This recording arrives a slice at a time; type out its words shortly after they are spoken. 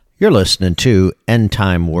You're listening to End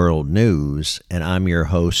Time World News, and I'm your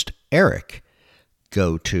host, Eric.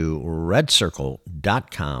 Go to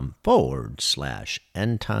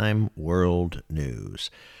redcircle.com/End Time World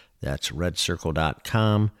News. That's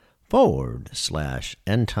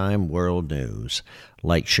redcircle.com/End Time World News.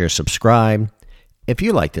 Like, share, subscribe. If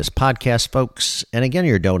you like this podcast, folks, and again,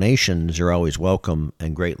 your donations are always welcome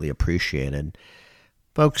and greatly appreciated.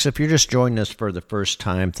 Folks, if you're just joining us for the first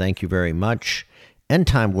time, thank you very much. End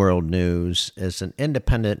Time World News is an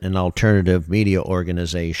independent and alternative media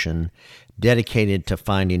organization dedicated to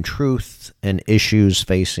finding truth and issues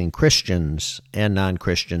facing Christians and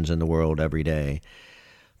non-Christians in the world every day.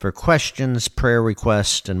 For questions, prayer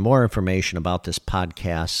requests, and more information about this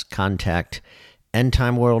podcast, contact End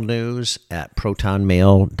Time World News at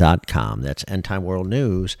protonmail.com. That's End Time World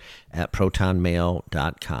News at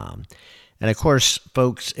protonmail.com. And of course,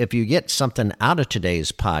 folks, if you get something out of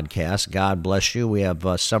today's podcast, God bless you. We have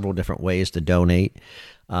several different ways to donate.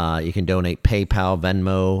 You can donate PayPal,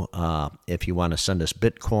 Venmo. If you want to send us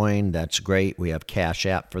Bitcoin, that's great. We have Cash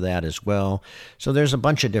App for that as well. So there's a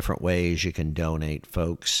bunch of different ways you can donate,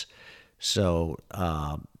 folks. So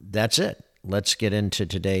that's it. Let's get into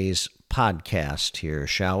today's podcast here,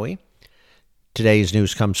 shall we? Today's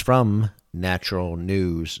news comes from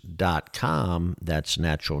naturalnews.com. That's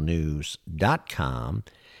naturalnews.com.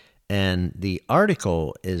 And the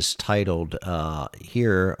article is titled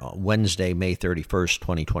here, Wednesday, May 31st,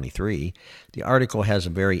 2023. The article has a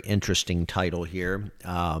very interesting title here.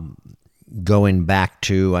 Going back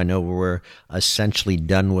to, I know we're essentially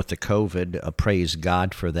done with the COVID. Praise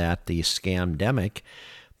God for that, the scamdemic.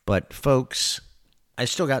 But folks, I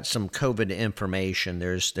still got some COVID information.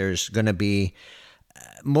 There's going to be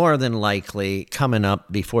more than likely coming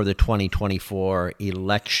up before the 2024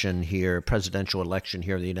 election here, presidential election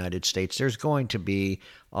here in the United States. There's going to be,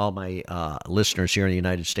 all my listeners here in the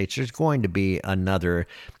United States, there's going to be another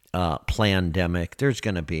plandemic. There's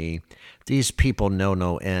going to be. These people know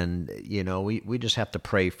no end. You know, we just have to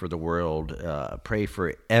pray for the world, pray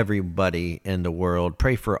for everybody in the world,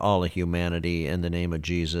 pray for all of humanity in the name of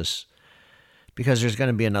Jesus, because there's going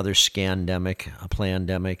to be another scandemic, a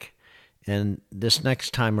plandemic. And this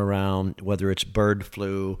next time around, whether it's bird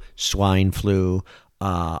flu, swine flu,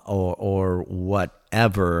 or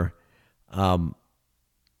whatever,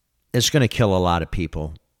 it's going to kill a lot of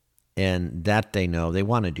people. And that they know. They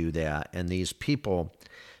want to do that. And these people,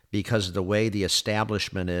 because of the way the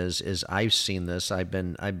establishment is I've seen this. I've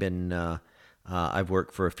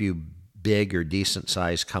worked for a few big or decent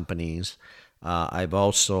sized companies. I've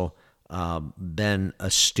also been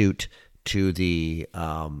astute to the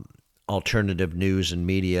alternative news and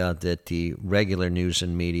media that the regular news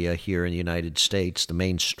and media here in the United States, the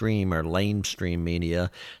mainstream or lamestream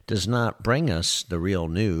media, does not bring us the real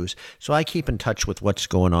news. So I keep in touch with what's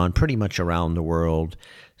going on pretty much around the world.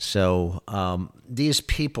 So these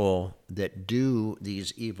people that do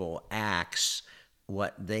these evil acts,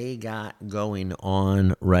 what they got going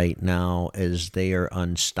on right now is they are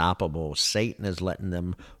unstoppable. Satan is letting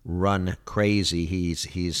them run crazy.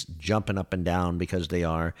 He's jumping up and down because they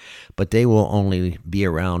are, but they will only be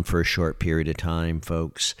around for a short period of time,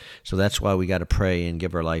 folks. So that's why we got to pray and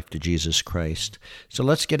give our life to Jesus Christ. So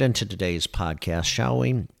let's get into today's podcast, shall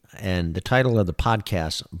we? And the title of the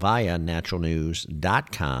podcast via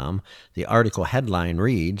naturalnews.com, the article headline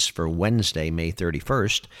reads for Wednesday, May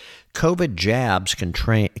 31st, COVID jabs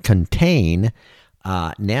contain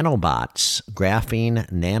nanobots,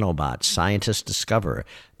 graphene nanobots. Scientists discover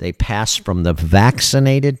they pass from the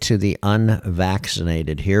vaccinated to the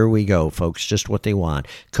unvaccinated. Here we go, folks, just what they want.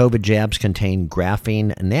 COVID jabs contain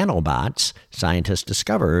graphene nanobots, scientists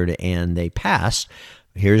discovered, and they pass.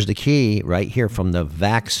 Here's the key right here, from the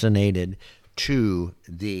vaccinated to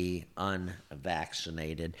the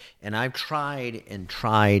unvaccinated. And I've tried,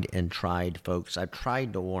 folks. I've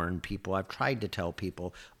tried to warn people. I've tried to tell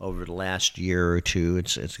people over the last year or two.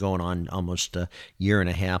 It's going on almost a year and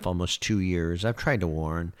a half, almost 2 years. I've tried to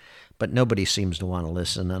warn, but nobody seems to want to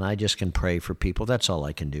listen, and I just can pray for people. That's all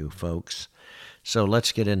I can do, folks. So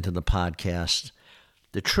let's get into the podcast.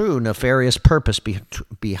 The true nefarious purpose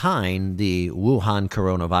behind the Wuhan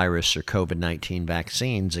coronavirus or COVID-19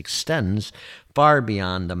 vaccines extends far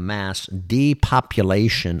beyond the mass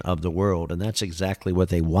depopulation of the world, and that's exactly what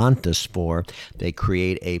they want this for. They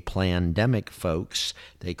create a plandemic, folks.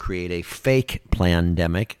 They create a fake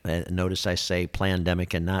plandemic. Notice I say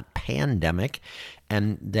plandemic and not pandemic.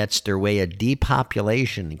 And that's their way of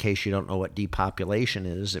depopulation. In case you don't know what depopulation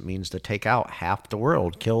is, it means to take out half the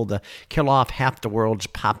world, kill off half the world's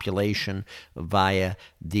population via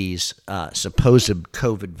these supposed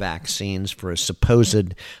COVID vaccines for a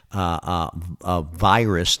supposed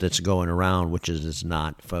virus that's going around, which is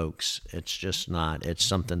not, folks. It's just not. It's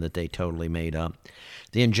something that they totally made up.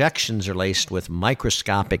 The injections are laced with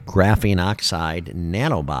microscopic graphene oxide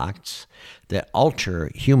nanobots that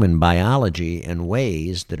alter human biology in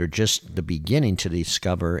ways that are just the beginning to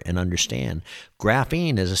discover and understand.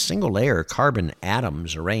 Graphene is a single-layer carbon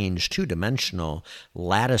atoms arranged two-dimensional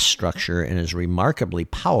lattice structure and is remarkably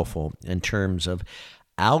powerful in terms of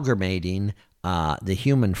amalgamating the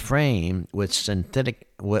human frame with synthetic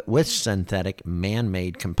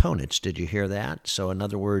man-made components. Did you hear that? So in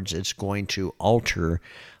other words, it's going to alter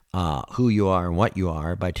who you are and what you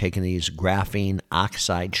are by taking these graphene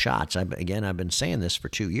oxide shots. I've been saying this for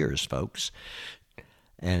 2 years, folks.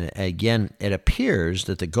 And again, it appears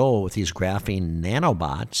that the goal with these graphene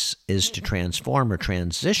nanobots is to transform or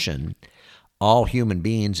transition all human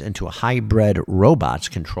beings into hybrid robots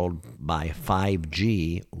controlled by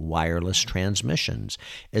 5G wireless transmissions.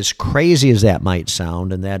 As crazy as that might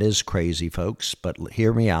sound, and that is crazy, folks, but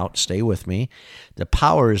hear me out, stay with me. The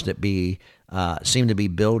powers that be seem to be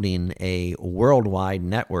building a worldwide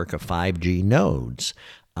network of 5G nodes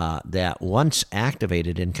that once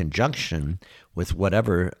activated in conjunction with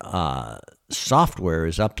whatever software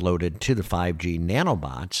is uploaded to the 5G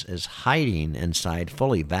nanobots is hiding inside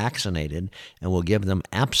fully vaccinated and will give them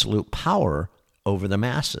absolute power over the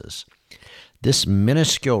masses. This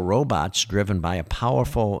minuscule robots driven by a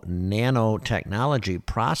powerful nanotechnology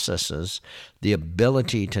processes the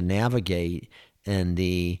ability to navigate in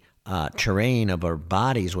the terrain of our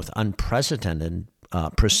bodies with unprecedented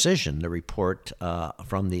precision, the report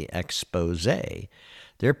from the expose.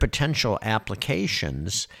 Their potential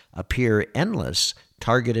applications appear endless: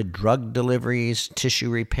 targeted drug deliveries,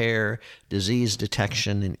 tissue repair, disease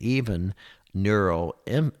detection, and even neural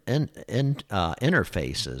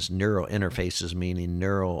interfaces. Neural interfaces meaning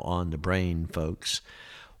neural on the brain, folks.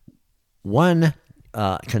 One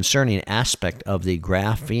concerning aspect of the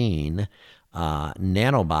graphene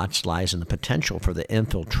nanobots lies in the potential for the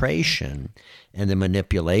infiltration and the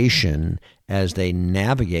manipulation as they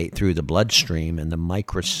navigate through the bloodstream, and the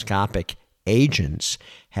microscopic agents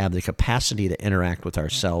have the capacity to interact with our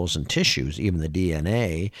cells and tissues, even the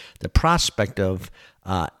DNA. The prospect of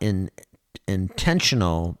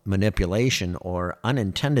intentional manipulation or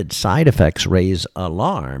unintended side effects raise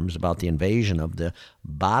alarms about the invasion of the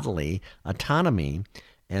bodily autonomy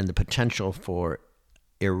and the potential for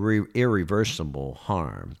irreversible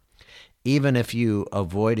harm. Even if you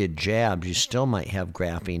avoided jabs, you still might have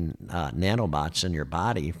graphene nanobots in your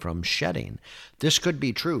body from shedding. This could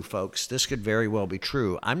be true, folks. This could very well be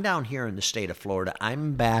true. I'm down here in the state of Florida.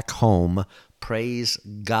 I'm back home. Praise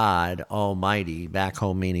God Almighty. Back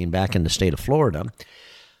home meaning back in the state of Florida.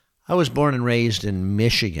 I was born and raised in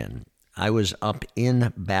Michigan. I was up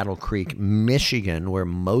in Battle Creek, Michigan, where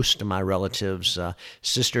most of my relatives,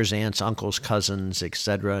 sisters, aunts, uncles, cousins,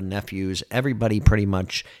 etc., nephews, everybody pretty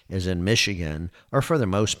much is in Michigan, or for the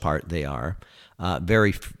most part they are.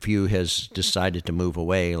 Very few has decided to move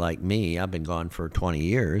away like me. I've been gone for 20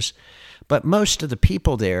 years. But most of the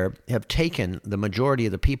people there have taken, the majority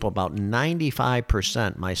of the people, about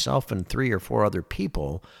 95%, myself and 3 or 4 other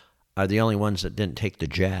people, are the only ones that didn't take the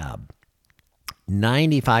jab.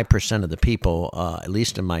 95% of the people, at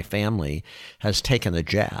least in my family, has taken the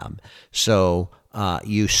jab. So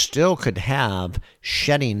you still could have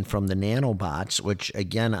shedding from the nanobots, which,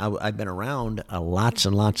 again, I've been around lots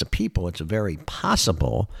and lots of people. It's very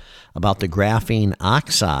possible about the graphene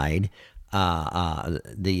oxide.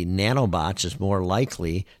 The nanobots is more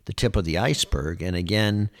likely the tip of the iceberg. And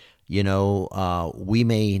again, we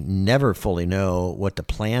may never fully know what the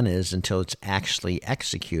plan is until it's actually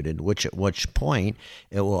executed, at which point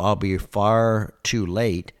it will all be far too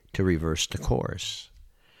late to reverse the course.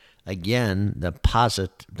 Again, the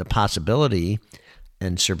possibility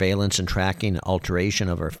and surveillance and tracking and alteration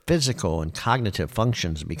of our physical and cognitive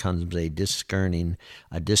functions becomes a discerning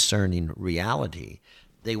reality.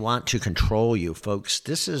 They want to control you, folks.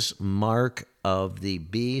 This is Mark of the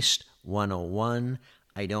Beast 101.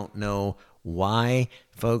 I don't know why,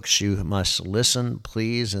 folks. You must listen,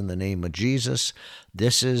 please, in the name of Jesus.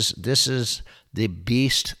 This is the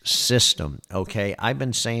beast system, okay? I've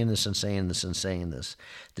been saying this and saying this and saying this.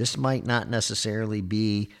 This might not necessarily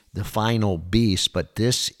be the final beast, but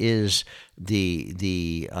this is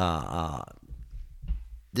the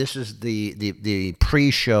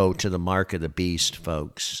pre-show to the mark of the beast,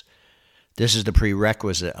 folks. This is the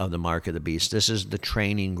prerequisite of the mark of the beast. This is the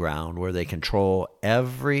training ground where they control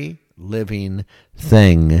every living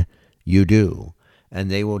thing you do. And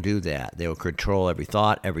they will do that. They will control every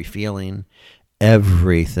thought, every feeling,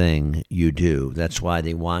 everything you do. That's why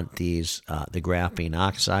they want these, the graphene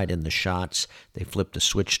oxide in the shots. They flip the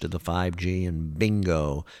switch to the 5G and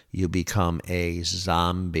bingo, you become a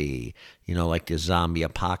zombie. Like the zombie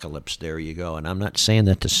apocalypse. There you go. And I'm not saying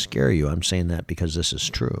that to scare you. I'm saying that because this is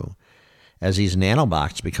true. As these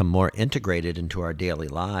nanobots become more integrated into our daily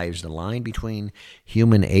lives, the line between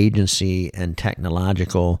human agency and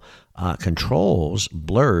technological controls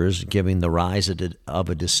blurs, giving the rise of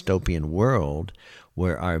a dystopian world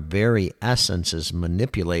where our very essence is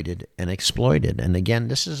manipulated and exploited. And again,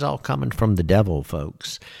 this is all coming from the devil,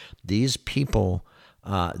 folks. These people,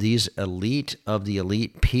 these elite of the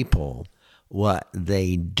elite people, what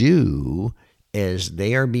they do is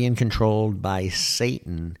they are being controlled by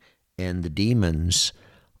Satan and the demons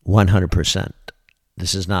 100%.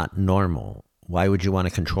 This is not normal. Why would you want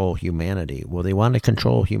to control humanity? Well, they want to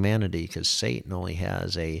control humanity because Satan only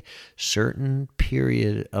has a certain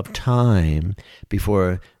period of time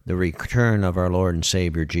before the return of our Lord and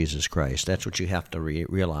Savior Jesus Christ. That's what you have to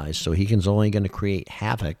realize. So he's only going to create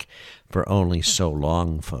havoc for only so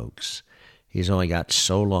long, folks. He's only got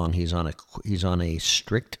so long. He's on a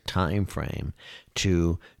strict time frame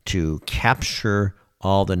to capture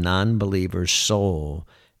all the non-believers' soul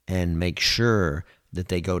and make sure that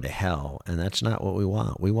they go to hell. And that's not what we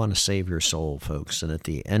want. We want to save your soul, folks. And at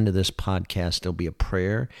the end of this podcast, there'll be a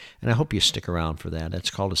prayer, and I hope you stick around for that. It's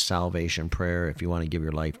called a salvation prayer if you want to give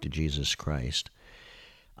your life to Jesus Christ.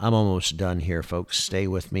 I'm almost done here, folks. Stay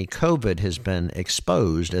with me. COVID has been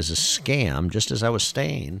exposed as a scam, just as I was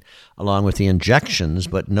saying, along with the injections,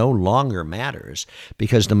 but no longer matters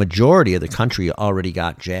because the majority of the country already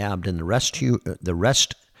got jabbed, and the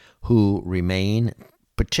rest who remain,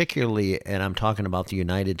 particularly, and I'm talking about the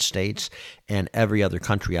United States and every other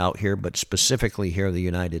country out here, but specifically here, the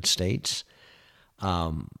United States,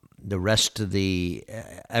 the rest of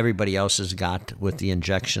everybody else has got with the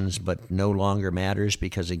injections, but no longer matters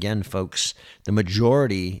because, again, folks, the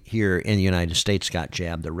majority here in the United States got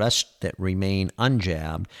jabbed. The rest that remain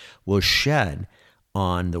unjabbed will shed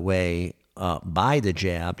on the way by the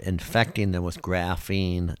jabbed, infecting them with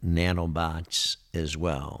graphene nanobots as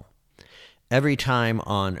well. Every time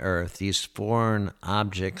on Earth, these foreign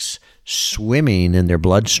objects swimming in their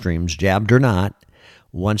bloodstreams, jabbed or not,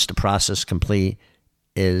 once the process complete,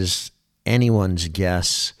 is anyone's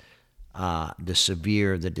guess the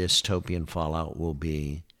severe the dystopian fallout will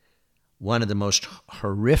be. One of the most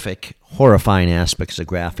horrifying aspects of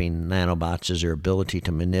graphene nanobots is their ability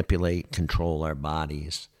to manipulate, control our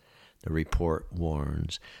bodies. The report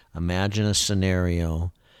warns. Imagine a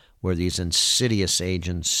scenario where these insidious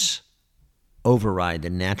agents override the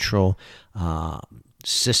natural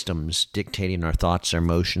systems dictating our thoughts, our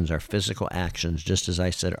emotions, our physical actions. Just as I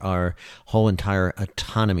said, our whole entire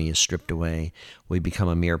autonomy is stripped away. We become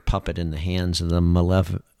a mere puppet in the hands of the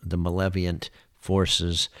malevolent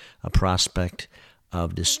forces, a prospect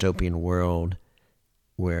of dystopian world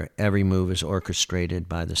where every move is orchestrated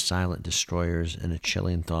by the silent destroyers in a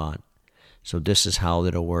chilling thought. So this is how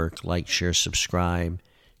it'll work. Like, share, subscribe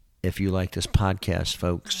if you like this podcast,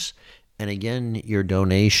 folks. And again, your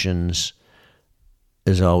donations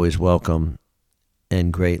is always welcome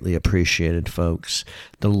and greatly appreciated, folks.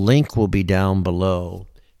 The link will be down below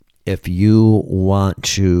if you want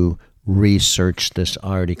to research this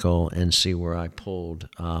article and see where I pulled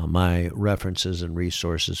my references and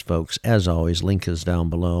resources, folks. As always, link is down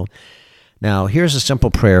below. Now, here's a simple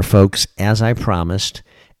prayer, folks. As I promised,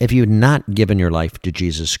 if you've not given your life to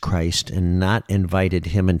Jesus Christ and not invited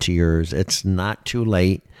him into yours, it's not too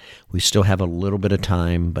late. We still have a little bit of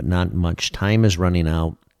time, but not much. Time is running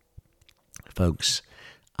out. Folks,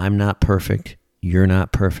 I'm not perfect. You're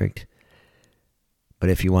not perfect. But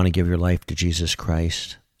if you want to give your life to Jesus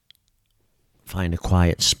Christ, find a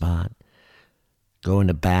quiet spot. Go in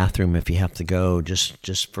the bathroom if you have to go,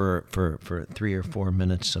 just for 3 or 4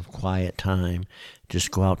 minutes of quiet time.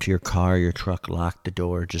 Just go out to your car, your truck, lock the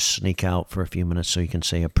door, just sneak out for a few minutes so you can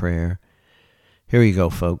say a prayer. Here you go,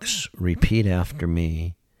 folks. Repeat after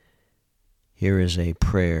me. Here is a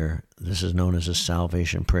prayer. This is known as a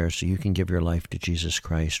salvation prayer, so you can give your life to Jesus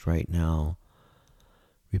Christ right now.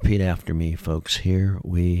 Repeat after me, folks. Here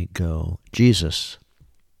we go. Jesus,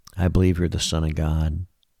 I believe you're the Son of God.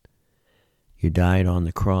 You died on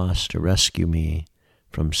the cross to rescue me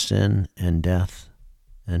from sin and death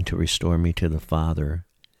and to restore me to the Father.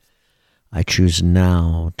 I choose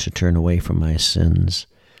now to turn away from my sins,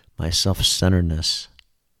 my self-centeredness,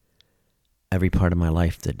 every part of my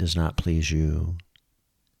life that does not please you.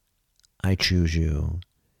 I choose you.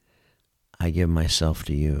 I give myself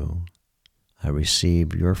to you. I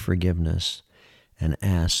receive your forgiveness and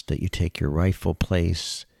ask that you take your rightful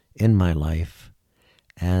place in my life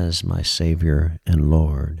as my Savior and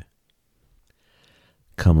Lord.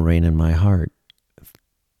 Come reign in my heart.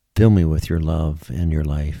 Fill me with your love and your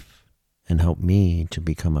life, and help me to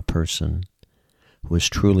become a person who is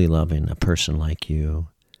truly loving, a person like you.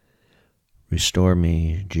 Restore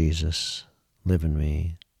me, Jesus. Live in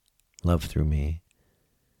me. Love through me.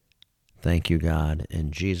 Thank you, God.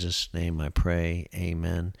 In Jesus' name I pray.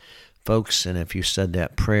 Amen. Folks, and if you said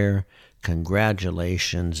that prayer,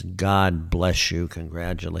 congratulations. God bless you.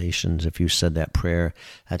 Congratulations. If you said that prayer,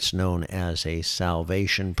 that's known as a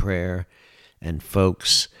salvation prayer. And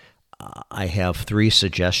folks, I have 3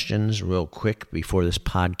 suggestions real quick before this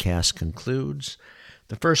podcast concludes.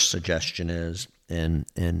 The first suggestion is, and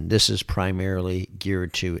this is primarily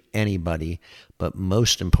geared to anybody, but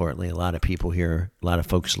most importantly, a lot of people here, a lot of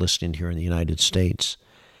folks listening here in the United States.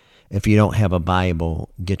 If you don't have a Bible,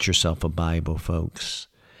 get yourself a Bible, folks.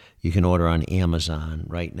 You can order on Amazon.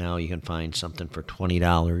 Right now, you can find something for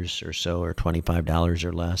 $20 or so, or $25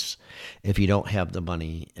 or less. If you don't have the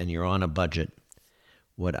money and you're on a budget,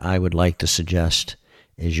 what I would like to suggest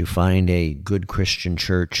is you find a good Christian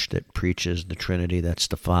church that preaches the Trinity. That's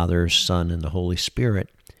the Father, Son, and the Holy Spirit.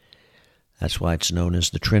 That's why it's known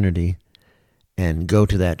as the Trinity. And go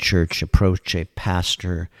to that church, approach a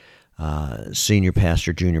pastor, senior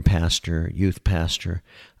pastor, junior pastor, youth pastor,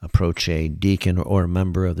 approach a deacon or a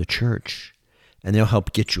member of the church, and they'll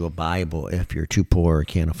help get you a Bible if you're too poor or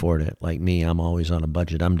can't afford it. Like me, I'm always on a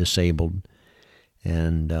budget. I'm disabled.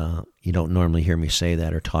 And you don't normally hear me say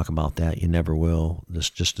that or talk about that. You never will.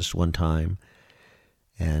 Just this one time.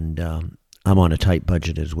 And I'm on a tight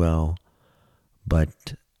budget as well.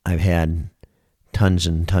 But I've had tons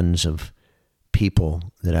and tons of people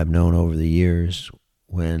that I've known over the years,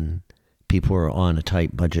 when people are on a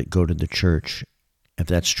tight budget, go to the church. If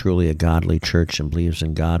that's truly a godly church and believes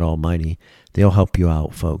in God Almighty, they'll help you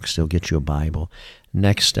out, folks. They'll get you a Bible.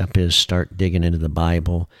 Next step is start digging into the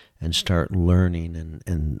Bible and start learning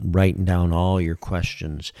and writing down all your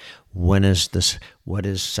questions. When is this? What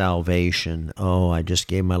is salvation? Oh, I just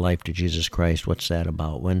gave my life to Jesus Christ. What's that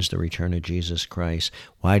about? When's the return of Jesus Christ?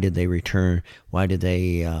 Why did they return? Why did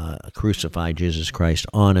they crucify Jesus Christ?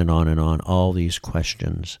 On and on and on. All these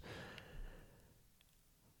questions.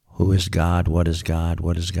 Who is God? What is God?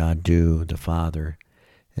 What does God do? The Father.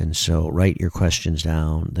 And so write your questions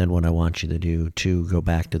down. Then what I want you to do, too, go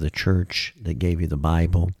back to the church that gave you the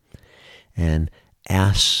Bible and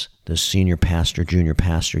ask the senior pastor, junior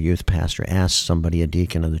pastor, youth pastor, ask somebody, a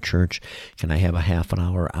deacon of the church, can I have a half an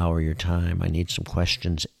hour of your time? I need some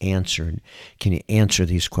questions answered. Can you answer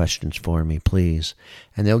these questions for me, please?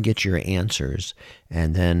 And they'll get your answers.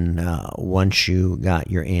 And then once you got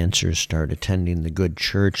your answers, start attending the good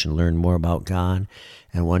church and learn more about God.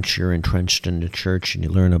 And once you're entrenched in the church and you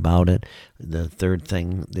learn about it, the third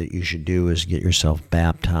thing that you should do is get yourself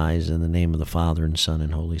baptized in the name of the Father and Son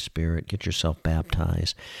and Holy Spirit. Get yourself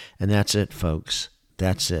baptized. And that's it, folks.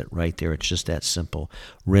 That's it right there. It's just that simple.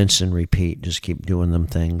 Rinse and repeat. Just keep doing them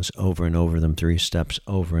things over and over, them 3 steps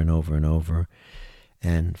over and over and over.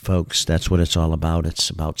 And folks, that's what it's all about. It's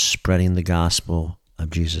about spreading the gospel of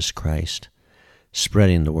Jesus Christ,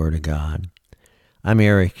 spreading the word of God. I'm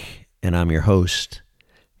Eric, and I'm your host.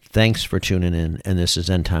 Thanks for tuning in, and this is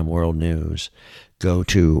End Time World News. Go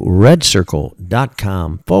to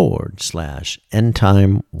redcircle.com/End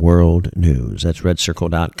Time World News. That's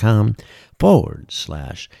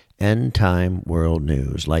redcircle.com/End Time World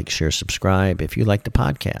News. Like, share, subscribe if you like the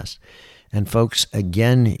podcast. And folks,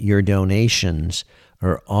 again, your donations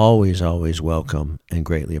are always, always welcome and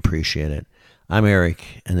greatly appreciated. I'm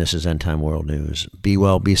Eric, and this is End Time World News. Be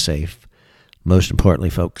well, be safe. Most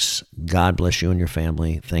importantly, folks, God bless you and your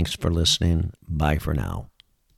family. Thanks for listening. Bye for now.